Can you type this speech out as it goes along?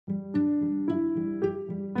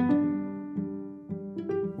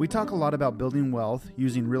We talk a lot about building wealth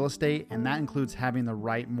using real estate, and that includes having the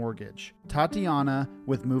right mortgage. Tatiana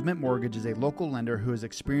with Movement Mortgage is a local lender who is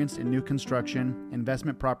experienced in new construction,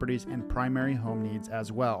 investment properties, and primary home needs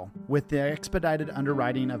as well. With the expedited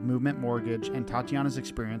underwriting of Movement Mortgage and Tatiana's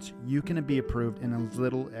experience, you can be approved in as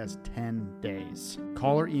little as 10 days.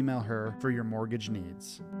 Call or email her for your mortgage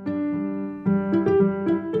needs.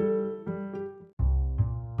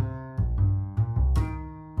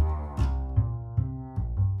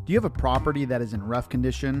 Do you have a property that is in rough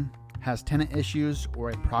condition, has tenant issues, or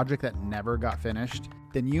a project that never got finished?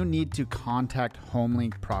 Then you need to contact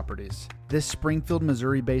HomeLink Properties. This Springfield,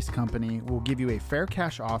 Missouri-based company will give you a fair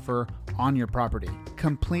cash offer on your property,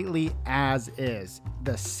 completely as is,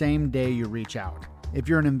 the same day you reach out. If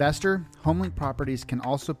you're an investor, HomeLink Properties can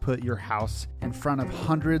also put your house in front of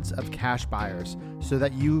hundreds of cash buyers so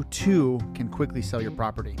that you too can quickly sell your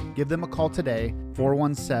property. Give them a call today,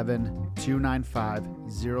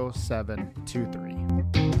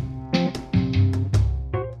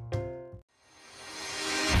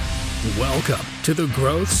 417-295-0723. Welcome to the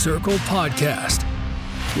Growth Circle Podcast,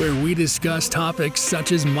 where we discuss topics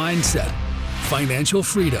such as mindset, financial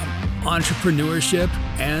freedom, entrepreneurship,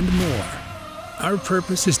 and more. Our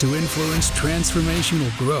purpose is to influence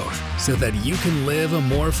transformational growth so that you can live a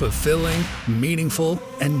more fulfilling, meaningful,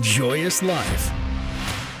 and joyous life.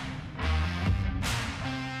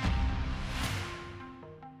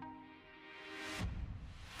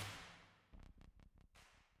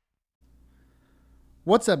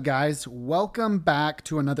 What's up, guys? Welcome back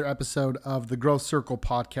to another episode of the Growth Circle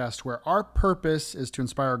Podcast, where our purpose is to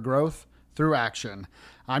inspire growth through action.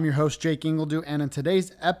 I'm your host, Jake Ingledew, and in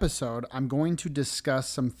today's episode, I'm going to discuss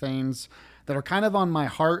some things that are kind of on my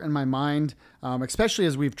heart and my mind, especially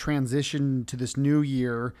as we've transitioned to this new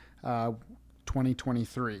year,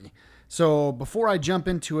 2023. So before I jump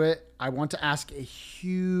into it, I want to ask a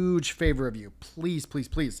huge favor of you. Please, please,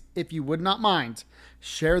 please, if you would not mind,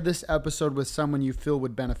 share this episode with someone you feel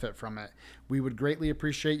would benefit from it. We would greatly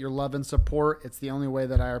appreciate your love and support. It's the only way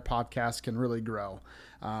that our podcast can really grow.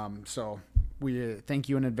 So we thank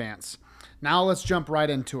you in advance. Now let's jump right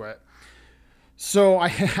into it. So I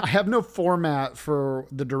have no format for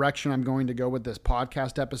the direction I'm going to go with this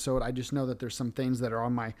podcast episode. I just know that there's some things that are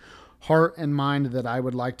on my heart and mind that I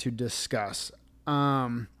would like to discuss.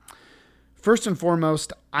 First and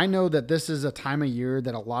foremost, I know that this is a time of year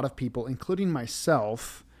that a lot of people, including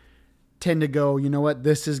myself, tend to go, you know what,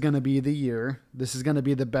 this is going to be the year. This is going to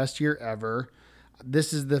be the best year ever.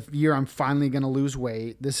 This is the year I'm finally going to lose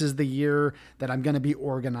weight. This is the year that I'm going to be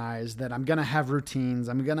organized, that I'm going to have routines.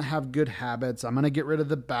 I'm going to have good habits. I'm going to get rid of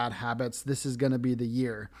the bad habits. This is going to be the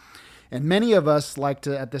year. And many of us like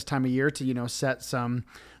to, at this time of year, to, set some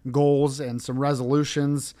goals and some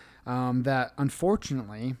resolutions that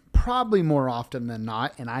unfortunately, probably more often than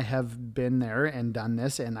not, and I have been there and done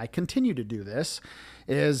this, and I continue to do this,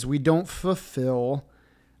 is we don't fulfill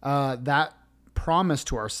that promise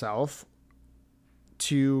to ourselves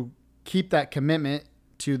to keep that commitment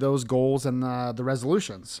to those goals and the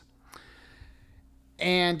resolutions.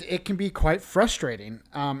 And it can be quite frustrating.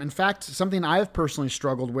 In fact, something I've personally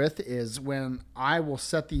struggled with is when I will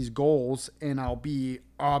set these goals and I'll be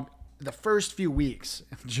the first few weeks,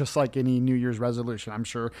 just like any New Year's resolution. I'm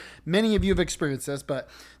sure many of you have experienced this, but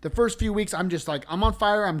the first few weeks, I'm just like, I'm on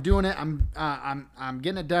fire. I'm doing it. I'm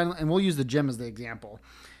getting it done. And we'll use the gym as the example.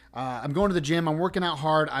 I'm going to the gym. I'm working out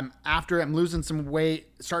hard. I'm after it. I'm losing some weight,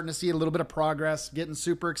 starting to see a little bit of progress, getting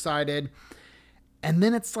super excited. And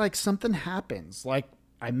then it's like something happens. Like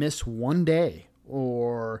I miss one day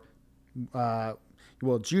or,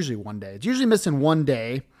 it's usually one day. It's usually missing one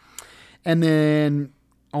day. And then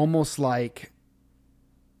almost like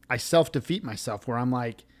I self-defeat myself where I'm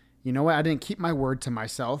like, you know what? I didn't keep my word to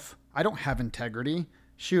myself. I don't have integrity.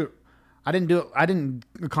 Shoot. I didn't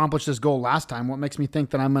accomplish this goal last time. What makes me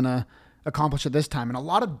think that I'm going to accomplish it this time? And a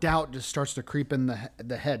lot of doubt just starts to creep in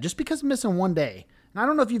the head just because I'm missing one day. And I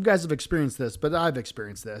don't know if you guys have experienced this, but I've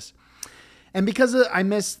experienced this. And because I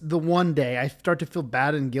miss the one day, I start to feel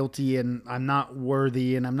bad and guilty, and I'm not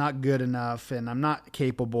worthy, and I'm not good enough, and I'm not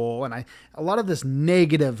capable. And a lot of this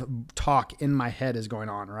negative talk in my head is going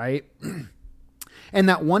on, right? And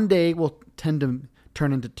that one day will tend to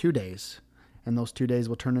turn into 2 days. And those 2 days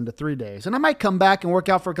will turn into 3 days. And I might come back and work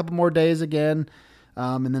out for a couple more days again.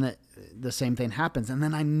 And then the same thing happens. And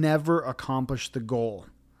then I never accomplish the goal.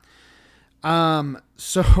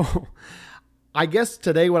 So I guess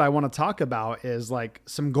today what I want to talk about is like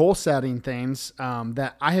some goal setting things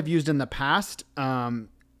that I have used in the past and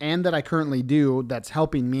that I currently do that's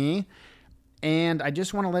helping me. And I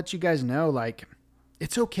just want to let you guys know, like,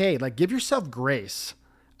 it's okay. Like, give yourself grace.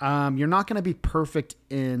 You're not going to be perfect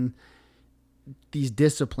in these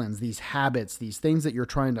disciplines, these habits, these things that you're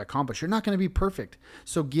trying to accomplish. You're not going to be perfect.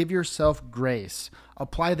 So give yourself grace.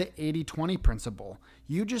 Apply the 80-20 principle.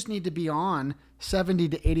 You just need to be on 70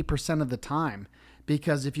 to 80% of the time,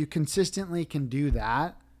 because if you consistently can do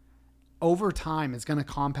that, over time, it's going to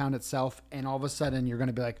compound itself. And all of a sudden you're going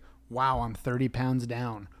to be like, wow, I'm 30 pounds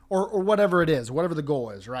down, or whatever it is, whatever the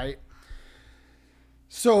goal is, right?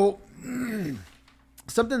 So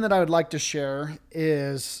something that I would like to share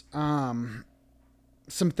is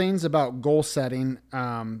some things about goal setting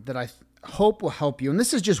that I hope will help you. And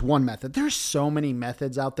this is just one method. There's so many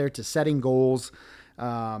methods out there to setting goals,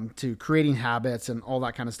 to creating habits and all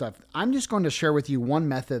that kind of stuff. I'm just going to share with you one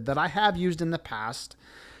method that I have used in the past.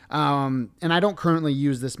 And I don't currently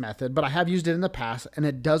use this method, but I have used it in the past, and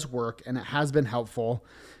it does work, and it has been helpful.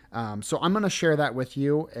 So I'm going to share that with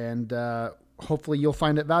you, and hopefully you'll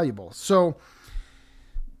find it valuable. So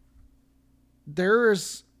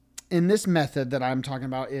in this method that I'm talking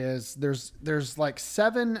about there's like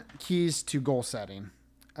 7 keys to goal setting.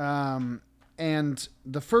 And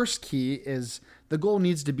the first key is the goal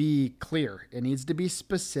needs to be clear. It needs to be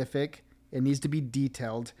specific. It needs to be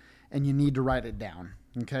detailed, and you need to write it down.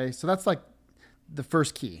 Okay. So that's like the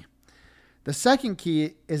first key. The second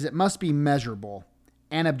key is it must be measurable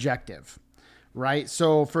and objective, right?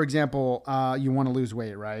 So for example, you want to lose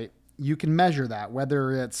weight, right? You can measure that,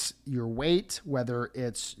 whether it's your weight, whether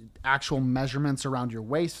it's actual measurements around your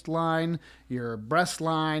waistline, your breast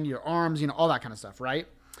line, your arms, all that kind of stuff, right?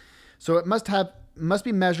 So it must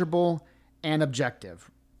be measurable and objective.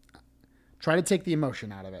 Try to take the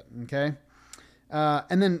emotion out of it, okay?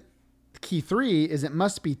 And then key 3 is it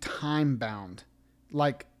must be time bound,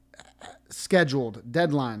 like scheduled,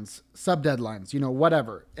 deadlines, sub deadlines,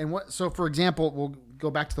 whatever. And so for example, we'll go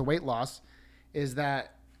back to the weight loss, is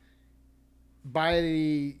that by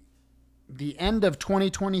the end of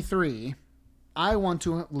 2023, I want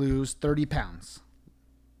to lose 30 pounds.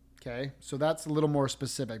 Okay. So that's a little more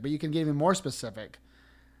specific, but you can get even more specific.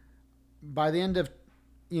 By the end of,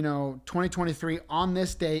 2023, on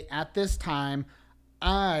this day, at this time,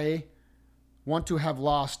 I want to have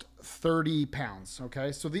lost 30 pounds.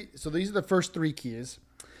 Okay. So these are the first 3 keys.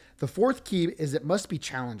 The fourth key is it must be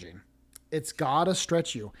challenging. It's gotta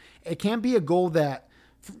stretch you. It can't be a goal that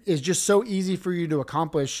is just so easy for you to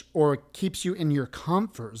accomplish or keeps you in your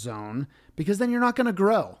comfort zone, because then you're not going to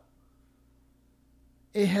grow.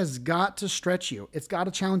 It has got to stretch you. It's got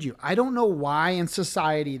to challenge you. I don't know why in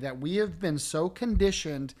society that we have been so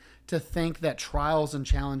conditioned to think that trials and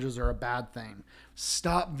challenges are a bad thing.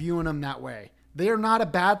 Stop viewing them that way. They are not a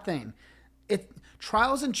bad thing.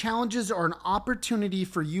 Trials and challenges are an opportunity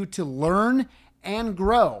for you to learn and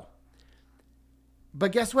grow.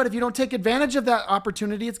 But guess what? If you don't take advantage of that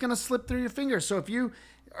opportunity, it's going to slip through your fingers. So if you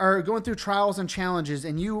are going through trials and challenges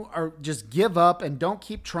and you are just give up and don't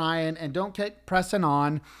keep trying and don't keep pressing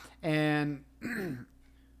on and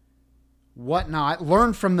whatnot,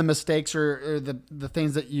 learn from the mistakes or the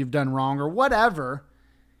things that you've done wrong or whatever.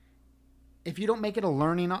 If you don't make it a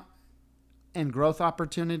learning and growth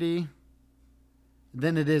opportunity,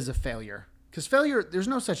 then it is a failure. Because failure, there's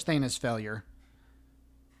no such thing as failure.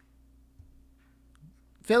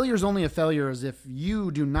 Failure is only a failure as if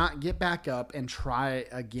you do not get back up and try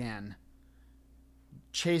again.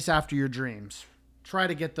 Chase after your dreams. Try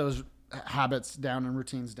to get those habits down and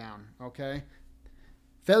routines down, okay?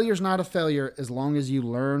 Failure is not a failure as long as you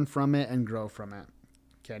learn from it and grow from it.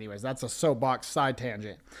 Okay, anyways, that's a soapbox side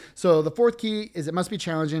tangent. So the fourth key is it must be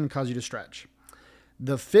challenging and cause you to stretch.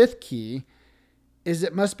 The fifth key is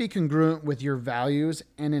it must be congruent with your values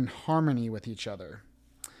and in harmony with each other.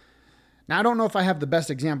 Now, I don't know if I have the best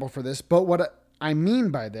example for this, but what I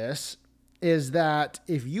mean by this is that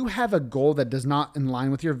if you have a goal that does not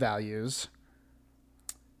align with your values,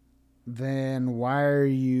 then why are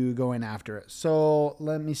you going after it? So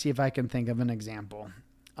let me see if I can think of an example.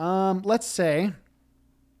 Let's say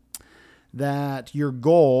that your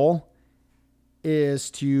goal is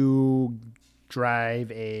to drive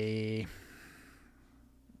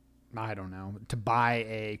to buy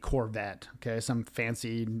a Corvette, okay? Some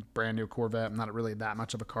fancy brand new Corvette. I'm not really that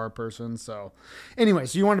much of a car person. So anyway,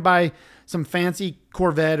 so you want to buy some fancy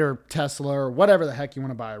Corvette or Tesla or whatever the heck you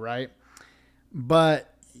want to buy, right?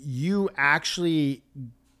 But you actually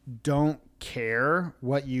don't care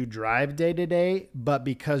what you drive day to day, but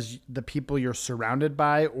because the people you're surrounded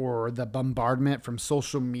by or the bombardment from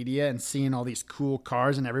social media and seeing all these cool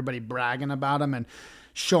cars and everybody bragging about them and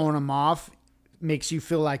showing them off makes you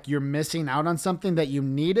feel like you're missing out on something that you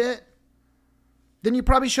need it, then you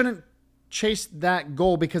probably shouldn't chase that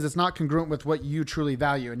goal because it's not congruent with what you truly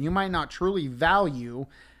value. And you might not truly value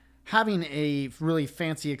having a really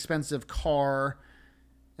fancy, expensive car.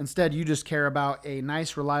 Instead, you just care about a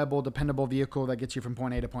nice, reliable, dependable vehicle that gets you from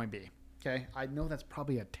point A to point B. Okay. I know that's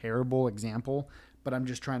probably a terrible example, but I'm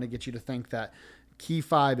just trying to get you to think that key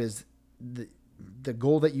 5 is the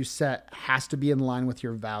goal that you set has to be in line with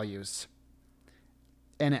your values.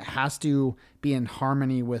 And it has to be in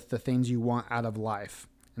harmony with the things you want out of life.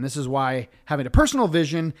 And this is why having a personal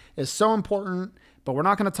vision is so important, but we're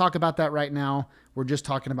not going to talk about that right now. We're just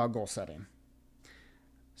talking about goal setting.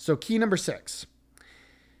 So key number 6,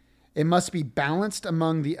 it must be balanced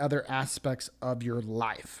among the other aspects of your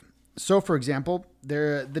life. So for example,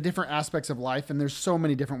 there are the different aspects of life, and there's so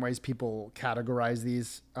many different ways people categorize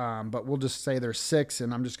these, but we'll just say there's 6,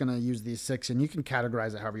 and I'm just going to use these 6, and you can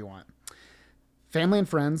categorize it however you want. Family and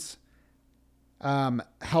friends,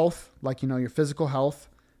 health, like, your physical health,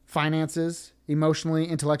 finances, emotionally,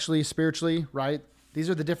 intellectually, spiritually, right? These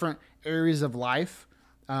are the different areas of life.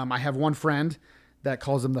 I have one friend that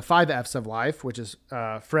calls them the 5 F's of life, which is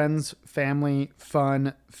friends, family,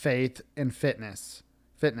 fun, faith, and fitness.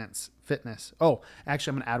 Oh,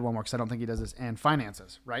 actually, I'm going to add one more because I don't think he does this, and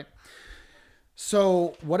finances, right?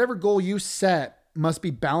 So whatever goal you set must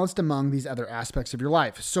be balanced among these other aspects of your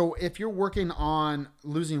life. So if you're working on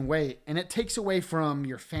losing weight and it takes away from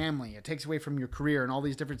your family, it takes away from your career and all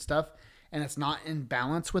these different stuff, and it's not in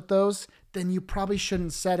balance with those, then you probably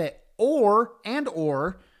shouldn't set it. Or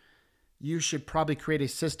you should probably create a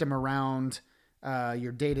system around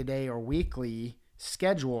your day-to-day or weekly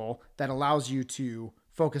schedule that allows you to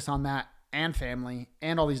focus on that and family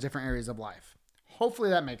and all these different areas of life. Hopefully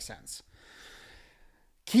that makes sense.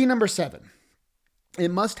 Key number 7,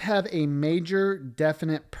 it must have a major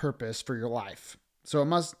definite purpose for your life. So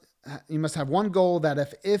you must have one goal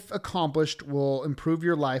that if accomplished will improve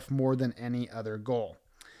your life more than any other goal.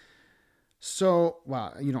 So,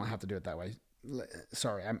 well, you don't have to do it that way.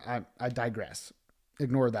 Sorry, I digress.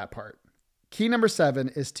 Ignore that part. Key number 7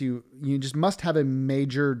 is you just must have a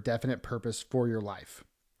major definite purpose for your life.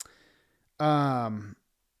 And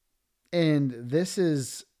this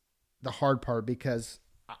is the hard part because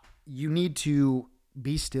you need to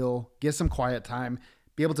be still, get some quiet time,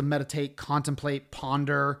 be able to meditate, contemplate,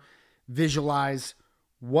 ponder, visualize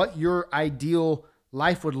what your ideal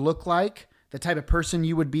life would look like, the type of person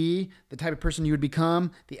you would be, the type of person you would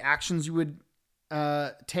become, the actions you would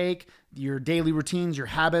take, your daily routines, your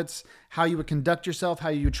habits, how you would conduct yourself, how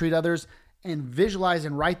you would treat others, and visualize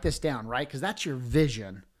and write this down, right? Because that's your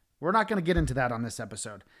vision. We're not going to get into that on this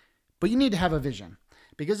episode, but you need to have a vision.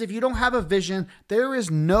 Because if you don't have a vision, there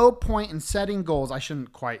is no point in setting goals. I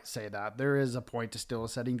shouldn't quite say that. There is a point to still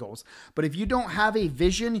setting goals. But if you don't have a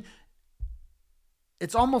vision,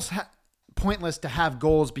 it's almost pointless to have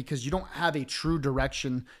goals because you don't have a true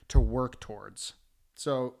direction to work towards.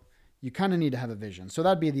 So you kind of need to have a vision. So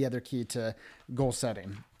that'd be the other key to goal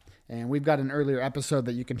setting. And we've got an earlier episode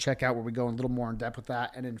that you can check out where we go a little more in depth with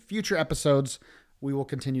that. And in future episodes, we will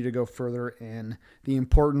continue to go further in the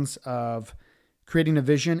importance of creating a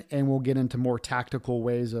vision, and we'll get into more tactical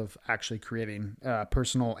ways of actually creating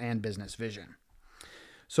personal and business vision.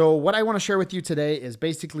 So what I want to share with you today is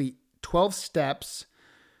basically 12 steps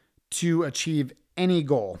to achieve any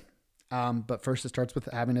goal. But first, it starts with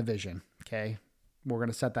having a vision, okay? We're going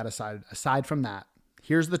to set that aside. Aside from that,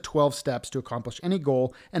 here's the 12 steps to accomplish any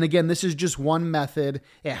goal. And again, this is just one method.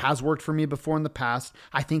 It has worked for me before in the past.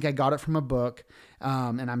 I think I got it from a book.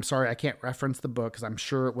 And I'm sorry, I can't reference the book because I'm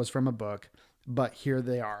sure it was from a book. But here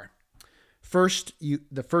they are. First,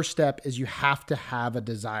 the first step is you have to have a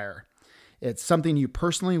desire. It's something you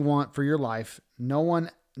personally want for your life. No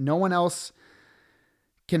one else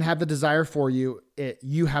can have the desire for you.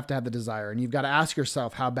 You have to have the desire, and you've got to ask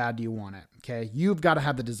yourself, how bad do you want it? Okay, you've got to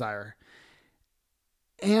have the desire.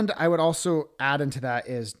 And I would also add into that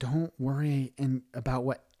is don't worry about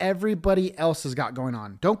what everybody else has got going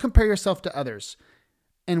on. Don't compare yourself to others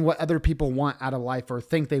and what other people want out of life or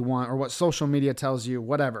think they want or what social media tells you,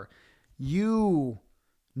 whatever. You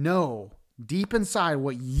know deep inside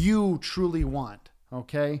what you truly want,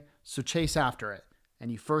 okay? So chase after it.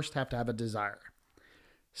 And you first have to have a desire.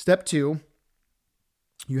 Step 2,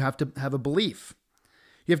 you have to have a belief.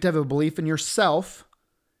 You have to have a belief in yourself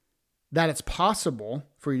that it's possible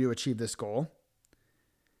for you to achieve this goal.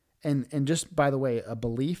 And just by the way, a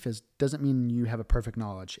belief doesn't mean you have a perfect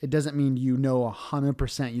knowledge. It doesn't mean you know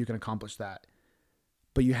 100% you can accomplish that.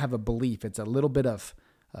 But you have a belief. It's a little bit of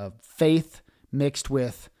faith mixed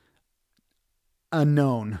with the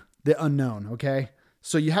unknown, okay?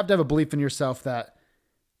 So you have to have a belief in yourself that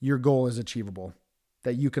your goal is achievable,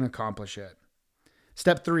 that you can accomplish it.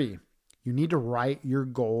 Step 3, you need to write your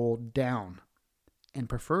goal down. And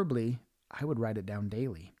preferably, I would write it down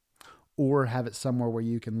daily. or have it somewhere where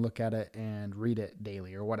you can look at it and read it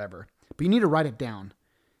daily or whatever. But you need to write it down.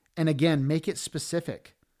 And again, make it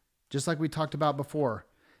specific. Just like we talked about before.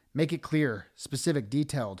 Make it clear, specific,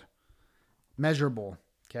 detailed, measurable.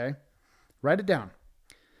 Okay? Write it down.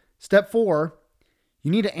 Step 4,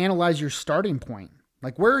 you need to analyze your starting point.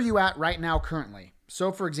 Like, where are you at right now currently?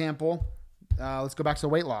 So, for example, let's go back to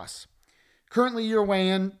weight loss. Currently, you're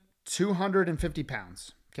weighing 250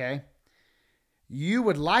 pounds, okay? You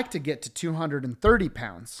would like to get to 230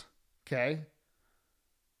 pounds, okay?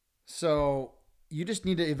 So you just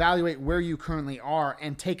need to evaluate where you currently are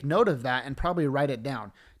and take note of that and probably write it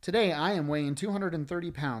down. Today, I am weighing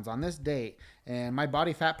 230 pounds on this date, and my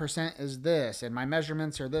body fat percent is this, and my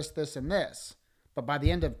measurements are this, this, and this. But by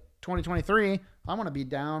the end of 2023, I want to be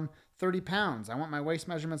down 30 pounds. I want my waist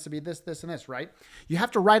measurements to be this, this, and this, right? You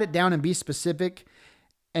have to write it down and be specific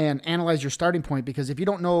and analyze your starting point, because if you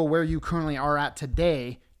don't know where you currently are at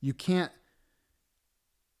today, you can't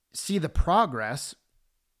see the progress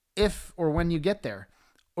if or when you get there.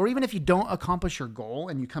 Or even if you don't accomplish your goal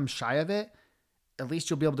and you come shy of it, at least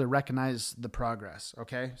you'll be able to recognize the progress,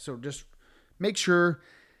 okay? So just make sure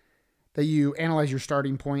that you analyze your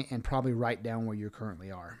starting point and probably write down where you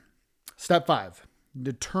currently are. Step 5,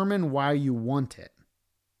 determine why you want it.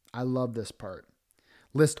 I love this part.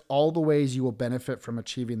 List all the ways you will benefit from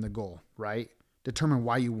achieving the goal, right? Determine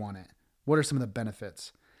why you want it. What are some of the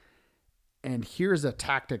benefits? And here's a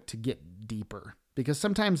tactic to get deeper, because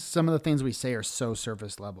sometimes some of the things we say are so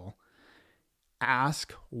surface level.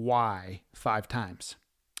 Ask why 5 times.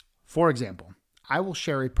 For example, I will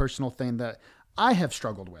share a personal thing that I have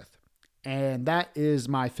struggled with, and that is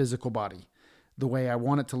my physical body, the way I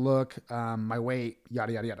want it to look, my weight,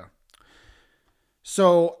 yada, yada, yada.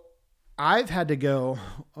 So I've had to go,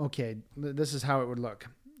 okay, this is how it would look.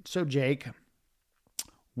 So Jake,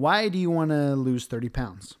 why do you want to lose 30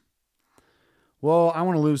 pounds? Well, I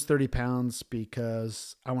want to lose 30 pounds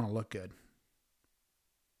because I want to look good.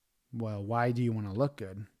 Well, why do you want to look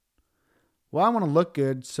good? Well, I want to look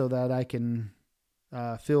good so that I can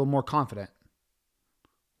feel more confident.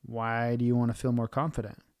 Why do you want to feel more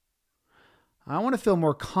confident? I want to feel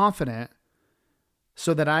more confident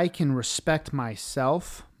so that I can respect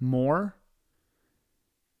myself more.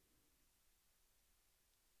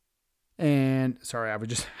 And sorry,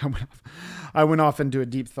 I went off into a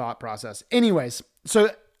deep thought process. Anyways,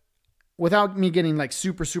 so without me getting like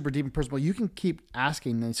super, super deep and personal, you can keep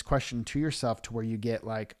asking this question to yourself to where you get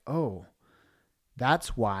like, oh,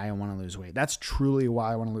 that's why I want to lose weight. That's truly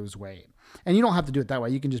why I want to lose weight. And you don't have to do it that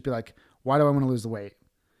way. You can just be like, why do I want to lose the weight?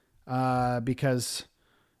 Because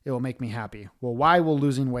it will make me happy. Well, why will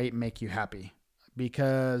losing weight make you happy?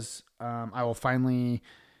 Because I will finally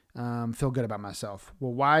feel good about myself.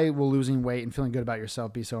 Well, why will losing weight and feeling good about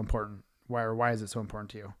yourself be so important? Why is it so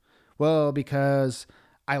important to you? Well, because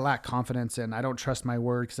I lack confidence and I don't trust my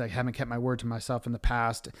word because I haven't kept my word to myself in the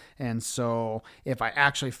past. And so if I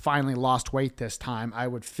actually finally lost weight this time, I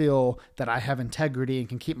would feel that I have integrity and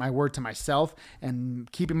can keep my word to myself. And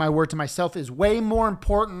keeping my word to myself is way more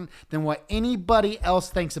important than what anybody else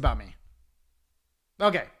thinks about me.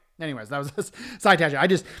 Okay. Anyways, that was a side tangent. I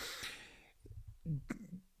just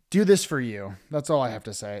do this for you. That's all I have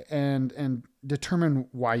to say. And determine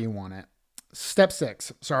why you want it. Step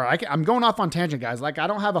 6. Sorry, I'm going off on tangent, guys. Like, I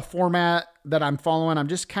don't have a format that I'm following. I'm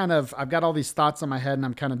just I've got all these thoughts in my head and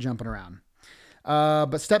I'm kind of jumping around.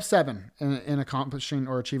 But step 7 in accomplishing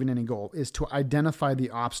or achieving any goal is to identify the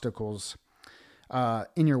obstacles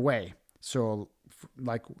in your way. So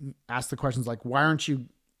like, ask the questions like, why aren't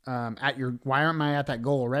I at that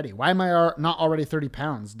goal already? Why am I not already 30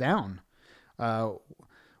 pounds down?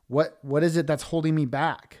 What is it that's holding me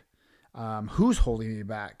back? Who's holding me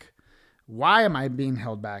back? Why am I being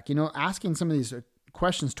held back? Asking some of these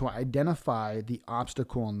questions to identify the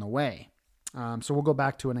obstacle in the way. So we'll go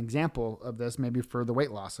back to an example of this, maybe for the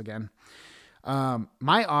weight loss again.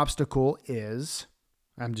 My obstacle is,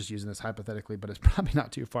 I'm just using this hypothetically, but it's probably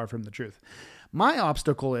not too far from the truth. My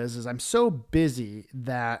obstacle is I'm so busy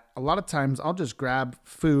that a lot of times I'll just grab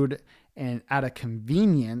food and out of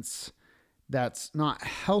convenience that's not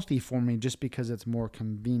healthy for me just because it's more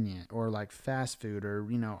convenient, or like fast food or,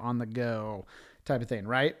 on the go type of thing,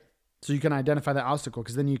 right? So you can identify that obstacle,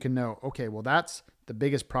 because then you can know, okay, well, that's the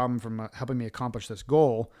biggest problem from helping me accomplish this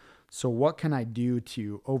goal. So what can I do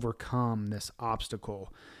to overcome this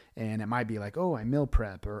obstacle? And it might be like, oh, I meal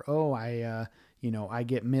prep, or, oh, I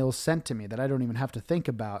get meals sent to me that I don't even have to think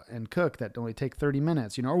about and cook that only take 30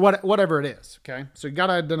 minutes, or whatever it is. Okay. So you got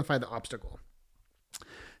to identify the obstacle.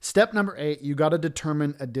 Step number 8, you got to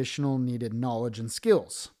determine additional needed knowledge and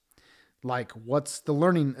skills. Like, what's the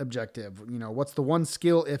learning objective? What's the one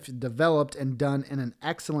skill, if developed and done in an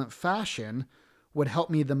excellent fashion, would help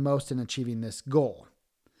me the most in achieving this goal?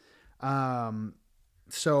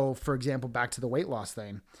 So for example, back to the weight loss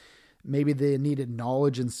thing, maybe the needed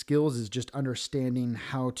knowledge and skills is just understanding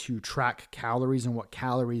how to track calories and what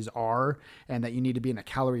calories are, and that you need to be in a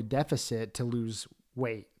calorie deficit to lose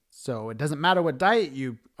weight. So it doesn't matter what diet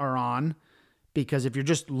you are on, because if you're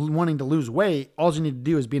just wanting to lose weight, all you need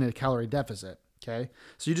to do is be in a calorie deficit. Okay.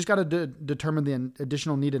 So you just got to determine the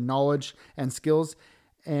additional needed knowledge and skills.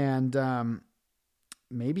 And,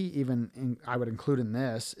 maybe even I would include in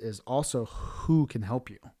this is also who can help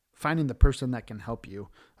you, finding the person that can help you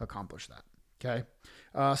accomplish that. Okay.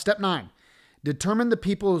 Step 9, determine the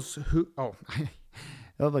people's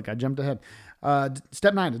look, I jumped ahead.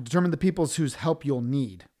 Step 9, determine the people's whose help you'll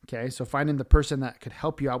need. Okay. So finding the person that could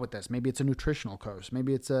help you out with this. Maybe it's a nutritional coach.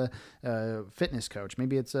 Maybe it's a fitness coach.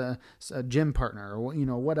 Maybe it's a gym partner,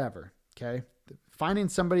 or, whatever. Okay. Finding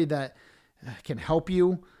somebody that can help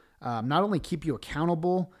you, not only keep you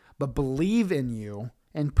accountable, but believe in you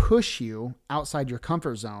and push you outside your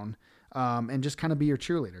comfort zone, and just kind of be your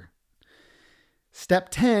cheerleader. Step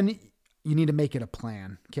 10, you need to make it a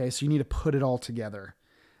plan. Okay. So you need to put it all together.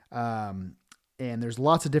 And there's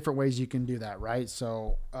lots of different ways you can do that, right?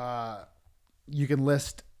 So, you can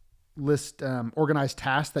list organized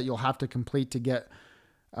tasks that you'll have to complete to get,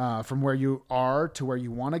 from where you are to where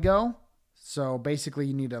you want to go. So basically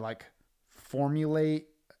you need to formulate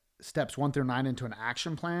steps 1 through 9 into an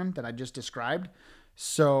action plan that I just described.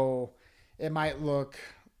 So it might look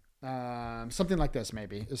something like this,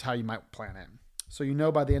 maybe, is how you might plan it.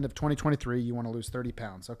 So by the end of 2023, you want to lose 30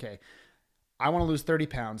 pounds. Okay, I want to lose 30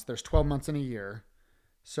 pounds. There's 12 months in a year.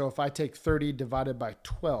 So if I take 30 divided by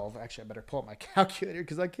 12, actually I better pull up my calculator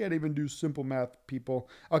because I can't even do simple math, people.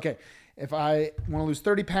 Okay, if I want to lose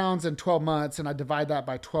 30 pounds in 12 months and I divide that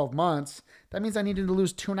by 12 months, that means I needed to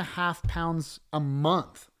lose 2.5 pounds a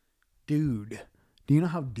month. Dude, do you know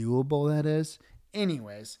how doable that is?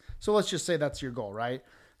 Anyways, so let's just say that's your goal, right?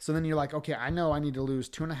 So then you're like, okay, I know I need to lose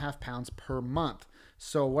 2.5 pounds per month.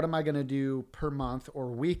 So what am I going to do per month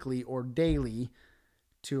or weekly or daily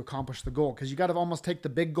to accomplish the goal? Because you got to almost take the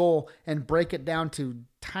big goal and break it down to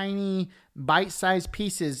tiny bite-sized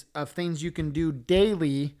pieces of things you can do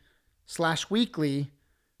daily / weekly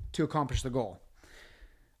to accomplish the goal.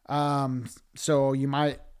 So you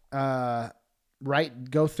might,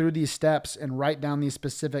 go through these steps and write down these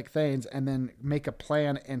specific things, and then make a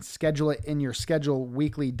plan and schedule it in your schedule,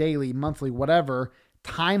 weekly, daily, monthly, whatever,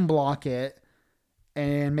 time block it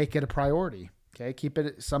and make it a priority. Okay. Keep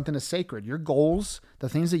it something as sacred. Your goals, the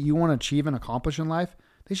things that you want to achieve and accomplish in life,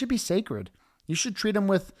 they should be sacred. You should treat them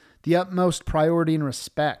with the utmost priority and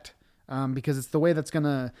respect, because it's the way that's going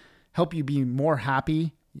to help you be more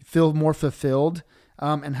happy, feel more fulfilled,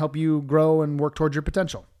 and help you grow and work towards your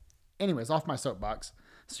potential. Anyways, off my soapbox.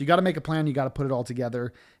 So you got to make a plan. You got to put it all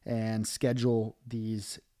together and schedule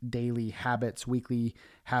these daily habits, weekly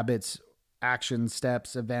habits, action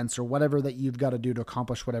steps, events, or whatever that you've got to do to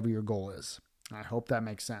accomplish whatever your goal is. I hope that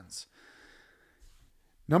makes sense.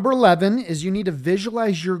 Number 11 is you need to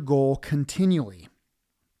visualize your goal continually.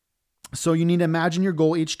 So you need to imagine your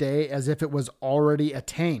goal each day as if it was already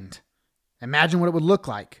attained. Imagine what it would look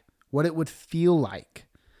like, what it would feel like.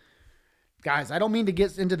 Guys, I don't mean to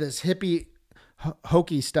get into this hippie,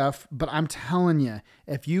 hokey stuff, but I'm telling you,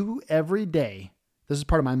 if you every day, this is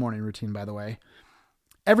part of my morning routine, by the way,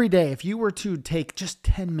 every day, if you were to take just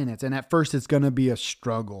 10 minutes, and at first it's going to be a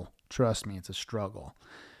struggle. Trust me, it's a struggle.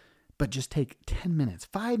 But just take 10 minutes,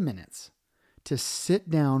 5 minutes to sit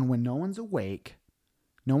down when no one's awake,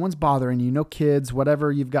 no one's bothering you, no kids,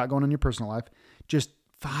 whatever you've got going on in your personal life, just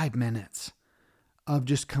 5 minutes of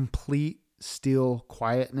just complete still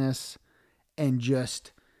quietness, and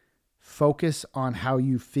just focus on how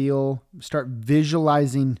you feel. Start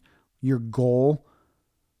visualizing your goal,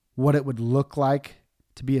 what it would look like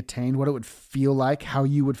to be attained, what it would feel like, how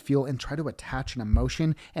you would feel, and try to attach an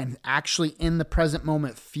emotion and actually in the present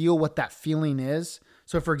moment feel what that feeling is.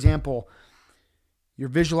 So for example, you're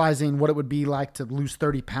visualizing what it would be like to lose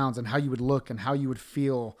 30 pounds and how you would look and how you would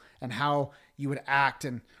feel and how you would act.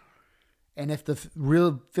 And if the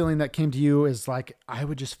real feeling that came to you is like, I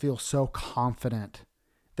would just feel so confident,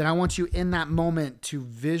 then I want you in that moment to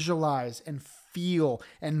visualize and feel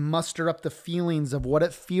and muster up the feelings of what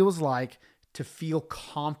it feels like to feel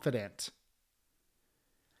confident.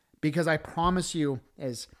 Because I promise you,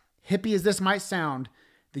 as hippie as this might sound,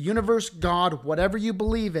 the universe, God, whatever you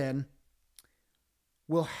believe in,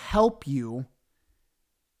 will help you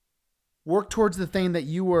work towards the thing that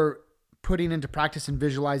you were putting into practice and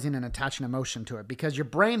visualizing and attaching emotion to it, because your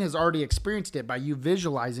brain has already experienced it by you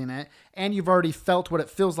visualizing it, and you've already felt what it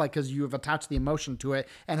feels like because you have attached the emotion to it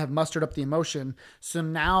and have mustered up the emotion. So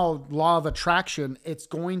now, law of attraction, it's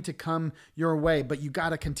going to come your way, but you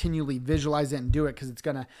got to continually visualize it and do it, because it's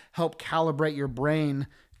going to help calibrate your brain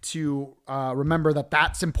to remember that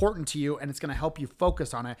that's important to you, and it's going to help you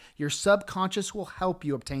focus on it. Your subconscious will help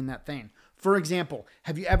you obtain that thing. For example,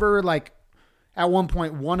 have you ever at one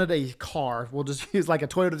point wanted a car? We'll just use like a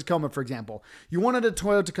Toyota Tacoma, for example. You wanted a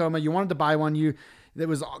Toyota Tacoma, you wanted to buy one, that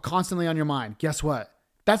was constantly on your mind. Guess what?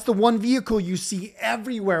 That's the one vehicle you see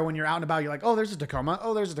everywhere when you're out and about. You're like, oh, there's a Tacoma.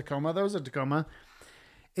 Oh, there's a Tacoma. There's a Tacoma.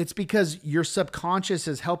 It's because your subconscious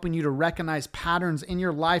is helping you to recognize patterns in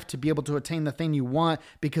your life to be able to attain the thing you want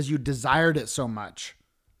because you desired it so much.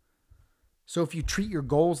 So if you treat your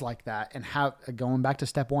goals like that and going back to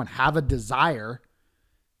step one, have a desire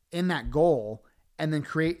in that goal, and then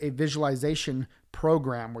create a visualization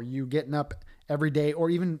program where you getting up every day, or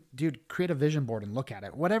even, create a vision board and look at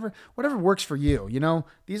it. Whatever works for you.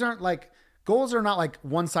 These aren't goals are not like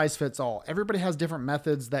one size fits all. Everybody has different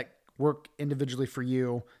methods that work individually for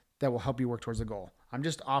you that will help you work towards a goal. I'm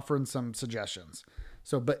just offering some suggestions.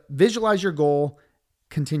 But visualize your goal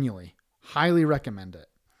continually. Highly recommend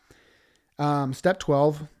it. Step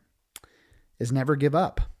 12 is never give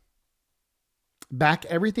up. Back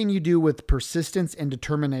everything you do with persistence and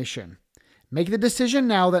determination. Make the decision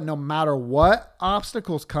now that no matter what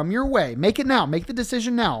obstacles come your way, make it now. Make the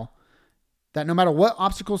decision now that no matter what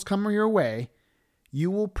obstacles come your way,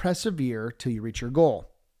 you will persevere till you reach your goal.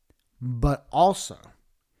 But also,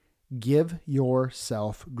 give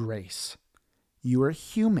yourself grace. You are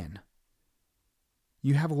human.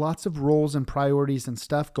 You have lots of roles and priorities and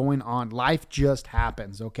stuff going on. Life just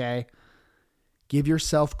happens, okay? Give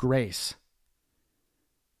yourself grace.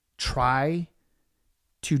 Try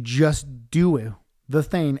to just do the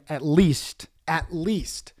thing at least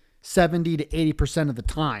 70 to 80% of the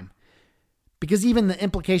time. Because even the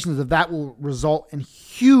implications of that will result in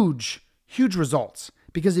huge results.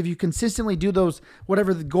 Because if you consistently do those,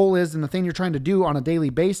 whatever the goal is and the thing you're trying to do on a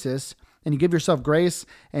daily basis, and you give yourself grace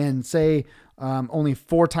and say only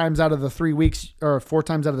 4 times out of the 3 weeks or 4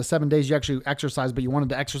 times out of the 7 days you actually exercise, but you wanted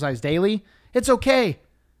to exercise daily, it's okay.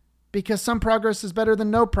 Because some progress is better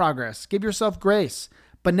than no progress. Give yourself grace,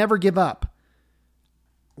 but never give up.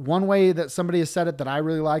 One way that somebody has said it that I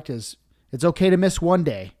really liked is, it's okay to miss 1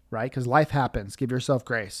 day, right? Because life happens. Give yourself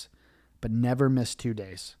grace, but never miss 2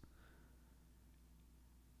 days.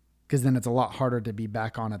 Because then it's a lot harder to be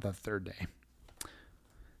back on it the 3rd day.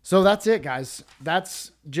 So that's it, guys.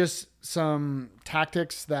 That's just some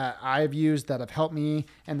tactics that I've used that have helped me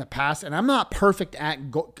in the past. And I'm not perfect at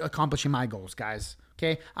accomplishing my goals, guys.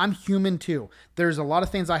 Okay. I'm human too. There's a lot of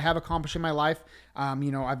things I have accomplished in my life.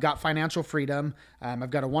 I've got financial freedom. I've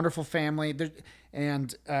got a wonderful family,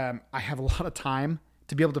 and I have a lot of time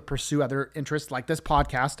to be able to pursue other interests like this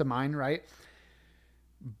podcast of mine. Right.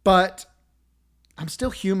 But I'm still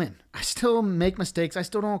human. I still make mistakes. I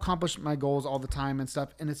still don't accomplish my goals all the time and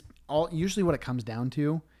stuff. And it's usually what it comes down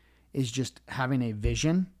to is just having a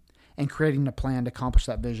vision and creating a plan to accomplish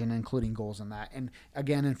that vision, including goals in that. And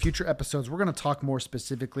again, in future episodes, we're going to talk more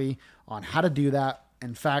specifically on how to do that.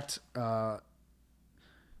 In fact,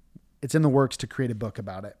 it's in the works to create a book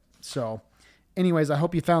about it. So anyways, I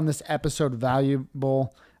hope you found this episode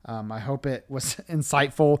valuable. I hope it was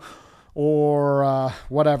insightful or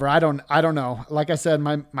whatever. I don't know. Like I said,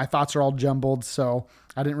 my thoughts are all jumbled, so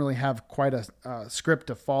I didn't really have quite a script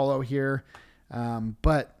to follow here.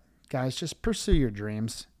 But guys, just pursue your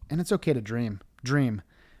dreams. And it's okay to dream. Dream.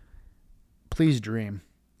 Please dream.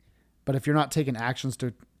 But if you're not taking actions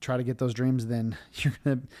to try to get those dreams, then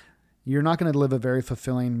you're not going to live a very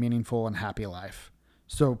fulfilling, meaningful, and happy life.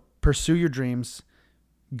 So pursue your dreams.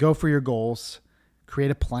 Go for your goals.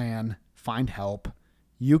 Create a plan. Find help.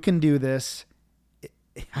 You can do this.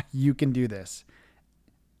 You can do this.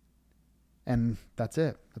 And that's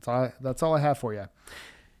it. That's all I have for you.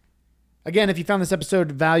 Again, if you found this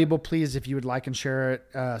episode valuable, please, if you would like and share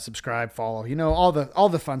it, subscribe, follow, all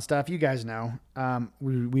the fun stuff. You guys know,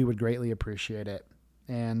 we would greatly appreciate it.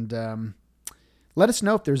 And let us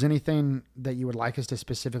know if there's anything that you would like us to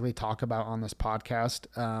specifically talk about on this podcast.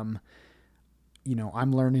 I'm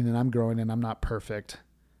learning and I'm growing and I'm not perfect,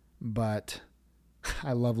 but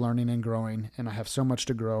I love learning and growing, and I have so much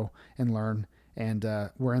to grow and learn, and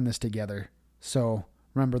we're in this together. So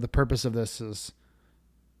remember, the purpose of this is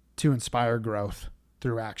to inspire growth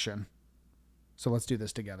through action. So let's do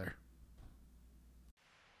this together.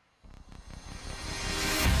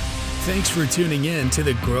 Thanks for tuning in to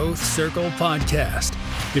the Growth Circle Podcast.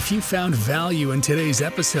 If you found value in today's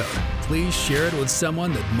episode, please share it with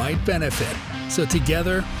someone that might benefit, so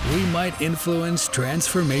together we might influence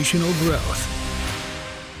transformational growth.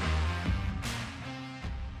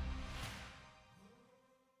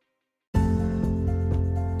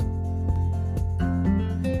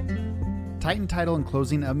 Titan Title and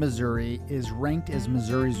Closing of Missouri is ranked as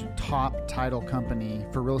Missouri's top title company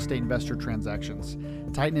for real estate investor transactions.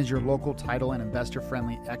 Titan is your local title and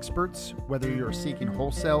investor-friendly experts. Whether you're seeking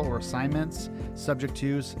wholesale or assignments, subject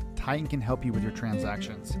tos, Titan can help you with your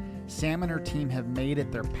transactions. Sam and her team have made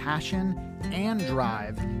it their passion and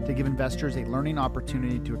drive to give investors a learning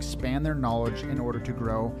opportunity to expand their knowledge in order to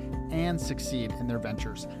grow and succeed in their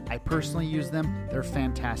ventures. I personally use them. They're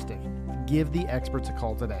fantastic. Give the experts a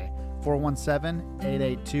call today.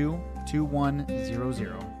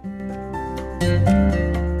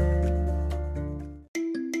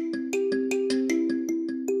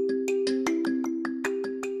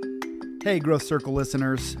 Hey, Growth Circle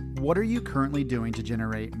listeners, what are you currently doing to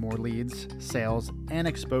generate more leads, sales, and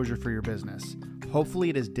exposure for your business? Hopefully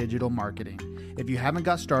it is digital marketing. If you haven't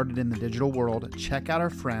got started in the digital world, check out our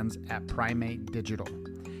friends at Primate Digital.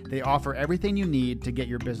 They offer everything you need to get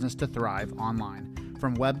your business to thrive online.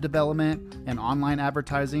 From web development and online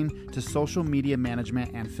advertising to social media management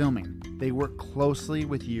and filming, they work closely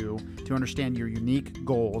with you to understand your unique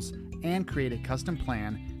goals and create a custom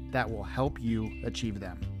plan that will help you achieve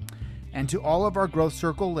them. And to all of our Growth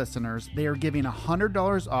Circle listeners, they are giving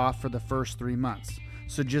 $100 off for the first 3 months.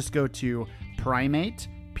 So just go to Primate,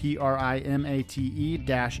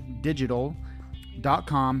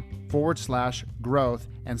 primate-digital.com/growth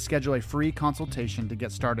and schedule a free consultation to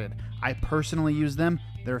get started. I personally use them.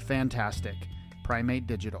 They're fantastic. Primate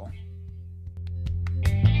Digital.